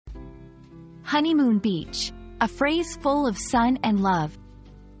Honeymoon Beach, a phrase full of sun and love.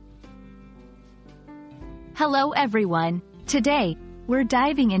 Hello everyone. Today, we're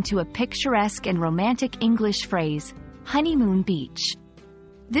diving into a picturesque and romantic English phrase, honeymoon beach.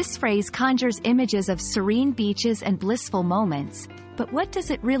 This phrase conjures images of serene beaches and blissful moments, but what does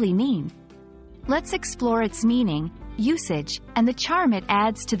it really mean? Let's explore its meaning, usage, and the charm it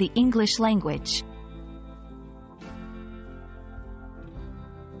adds to the English language.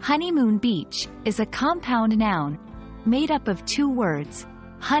 Honeymoon beach is a compound noun, made up of two words,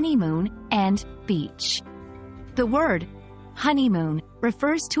 honeymoon and beach. The word honeymoon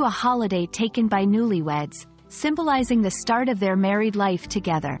refers to a holiday taken by newlyweds, symbolizing the start of their married life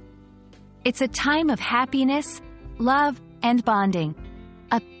together. It's a time of happiness, love, and bonding.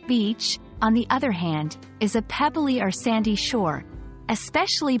 A beach, on the other hand, is a pebbly or sandy shore,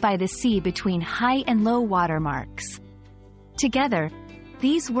 especially by the sea between high and low water marks. Together,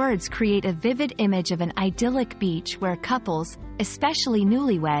 these words create a vivid image of an idyllic beach where couples, especially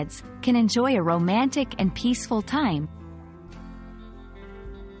newlyweds, can enjoy a romantic and peaceful time.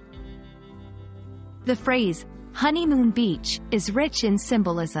 The phrase, honeymoon beach, is rich in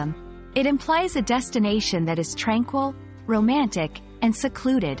symbolism. It implies a destination that is tranquil, romantic, and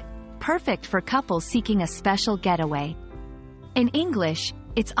secluded, perfect for couples seeking a special getaway. In English,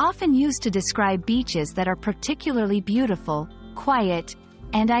 it's often used to describe beaches that are particularly beautiful, quiet,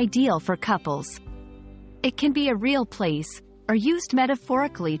 and ideal for couples. It can be a real place, or used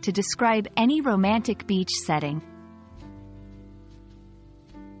metaphorically to describe any romantic beach setting.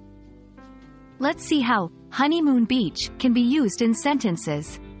 Let's see how honeymoon beach can be used in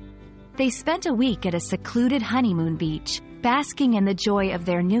sentences. They spent a week at a secluded honeymoon beach, basking in the joy of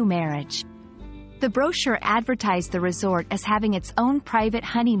their new marriage. The brochure advertised the resort as having its own private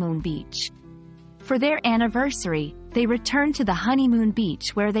honeymoon beach. For their anniversary, they returned to the honeymoon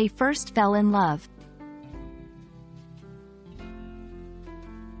beach where they first fell in love.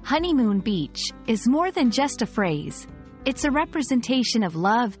 Honeymoon beach is more than just a phrase. It's a representation of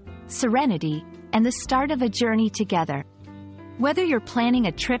love, serenity, and the start of a journey together. Whether you're planning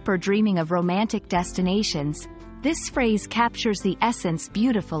a trip or dreaming of romantic destinations, this phrase captures the essence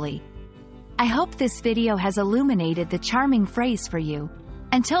beautifully. I hope this video has illuminated the charming phrase for you.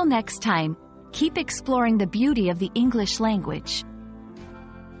 Until next time, keep exploring the beauty of the English language.